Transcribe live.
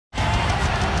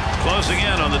closing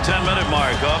in on the 10-minute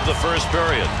mark of the first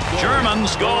period.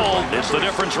 Germans goal. It's the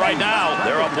difference right now.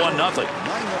 They're up 1-0.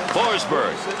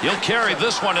 Forsberg, he'll carry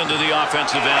this one into the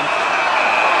offensive end.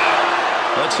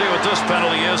 Let's see what this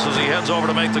penalty is as he heads over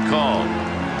to make the call.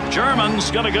 German's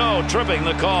going to go, tripping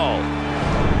the call.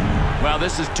 Well,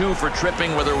 this is 2 for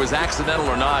tripping, whether it was accidental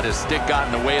or not. His stick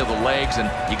got in the way of the legs, and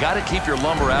you got to keep your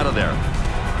lumber out of there.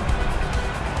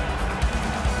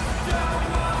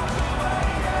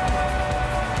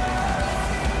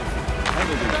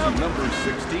 Number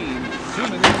 16, 2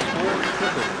 minutes for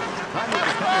tripping. Time of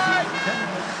the penalty, 10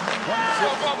 minutes,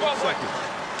 26 seconds.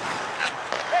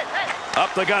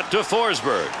 Up the gut to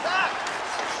Forsberg.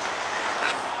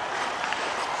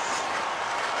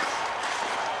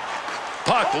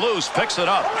 Puck loose, picks it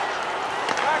up.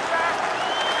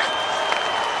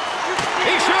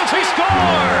 He shoots, he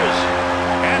scores!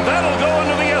 And that'll go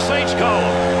into the SH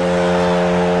column.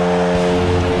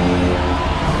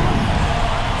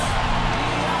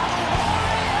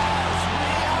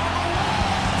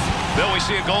 Bill, we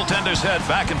see a goaltender's head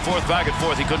back and forth, back and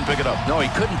forth. He couldn't pick it up. No, he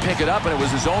couldn't pick it up, and it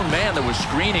was his own man that was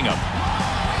screening him.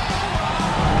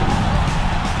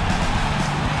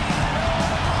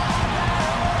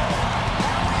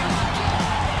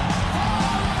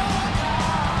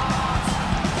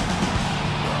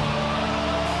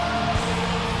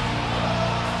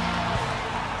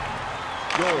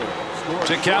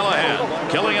 To Callahan,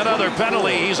 killing another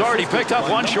penalty. He's already picked up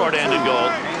one short-handed goal.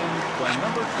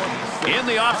 In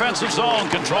the offensive zone,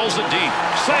 controls it deep.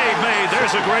 Save made.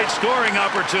 There's a great scoring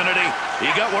opportunity. He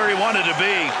got where he wanted to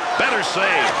be. Better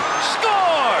save.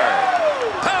 Score!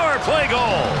 Power play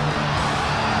goal.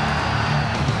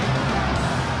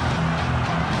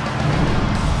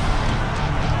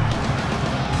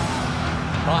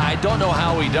 Well, I don't know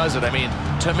how he does it. I mean,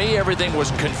 to me, everything was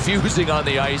confusing on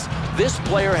the ice. This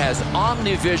player has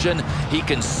omnivision. He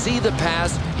can see the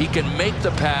pass. He can make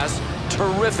the pass.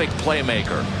 Terrific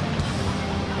playmaker.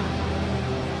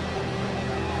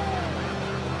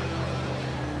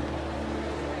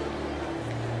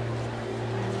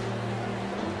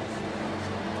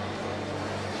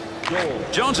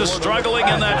 Jones is struggling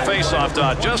in that faceoff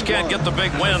dot. Just can't get the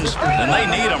big wins, and they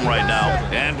need him right now.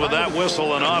 And with that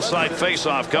whistle, an offside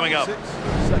faceoff coming up.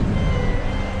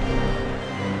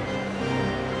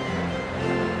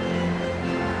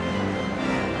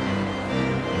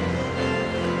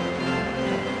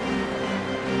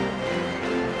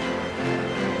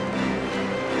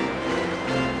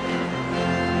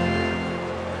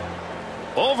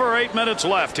 Over 8 minutes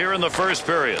left here in the first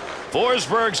period.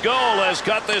 Forsberg's goal has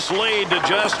cut this lead to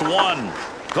just 1.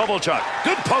 Kovalchuk,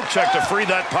 good poke check to free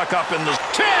that puck up in the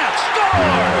chance.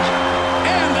 Scores!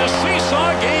 And the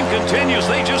seesaw game continues.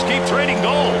 They just keep trading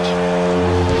goals.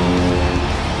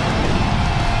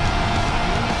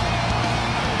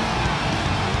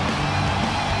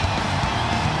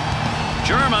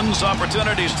 Germans'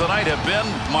 opportunities tonight have been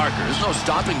markers. There's no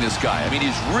stopping this guy. I mean,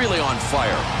 he's really on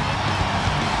fire.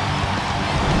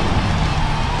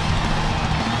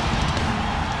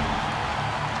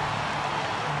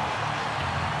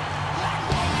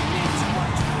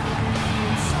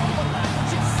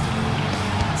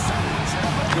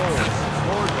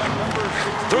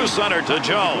 Through center to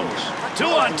Jones.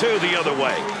 2-on-2 the other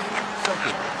way.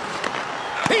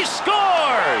 He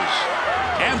scores!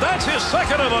 And that's his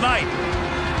second of the night.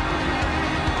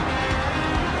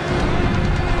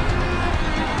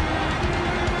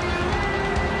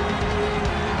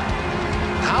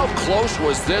 How close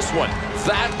was this one?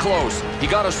 That close. He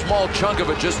got a small chunk of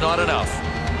it, just not enough.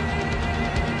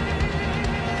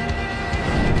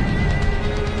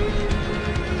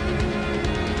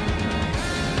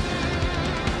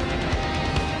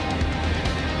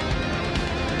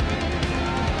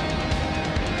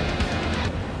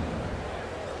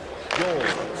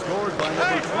 Scored by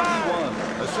number 21,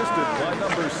 assisted by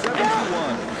number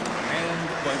 71, and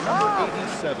by number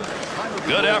 87.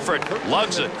 Good effort.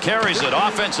 Lugs it, carries it,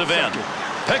 offensive end.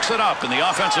 Picks it up in the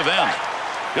offensive end.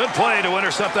 Good play to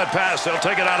intercept that pass. They'll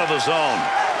take it out of the zone.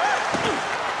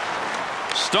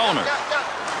 Stoner.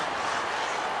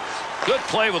 Good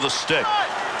play with the stick.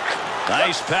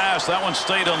 Nice pass. That one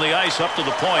stayed on the ice up to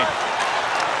the point.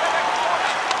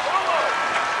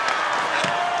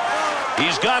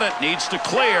 He's got it. Needs to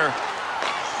clear.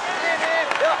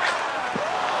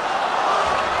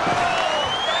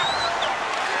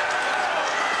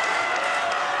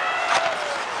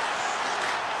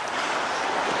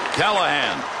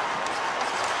 Callahan.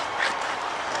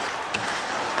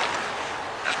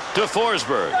 To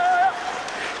Forsberg.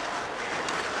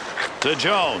 To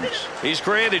Jones. He's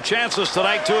created chances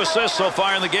tonight, 2 assists so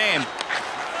far in the game.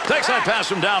 Takes that pass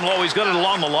from down low. He's got it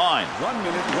along the line. 1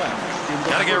 minute left.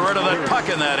 Got to get rid of that puck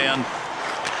in that end.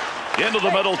 Into the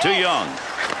middle to Young.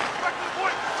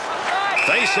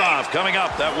 Face-off coming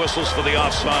up. That whistles for the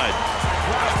offside.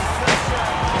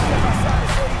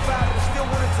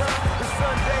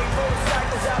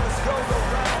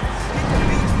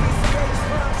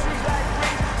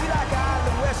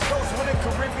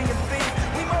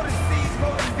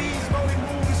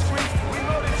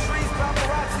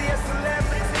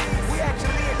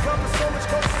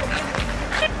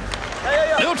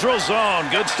 Neutral zone.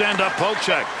 Good stand-up poke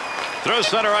check. Through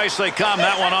center ice they come.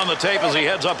 That one on the tape as he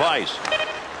heads up ice.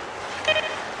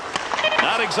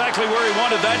 Not exactly where he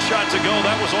wanted that shot to go.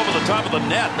 That was over the top of the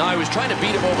net. No, he was trying to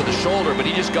beat him over the shoulder, but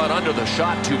he just got under the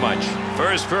shot too much.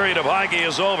 First period of hockey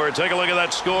is over. Take a look at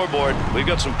that scoreboard. We've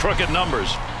got some crooked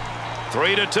numbers.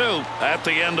 3-2 at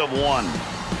the end of one.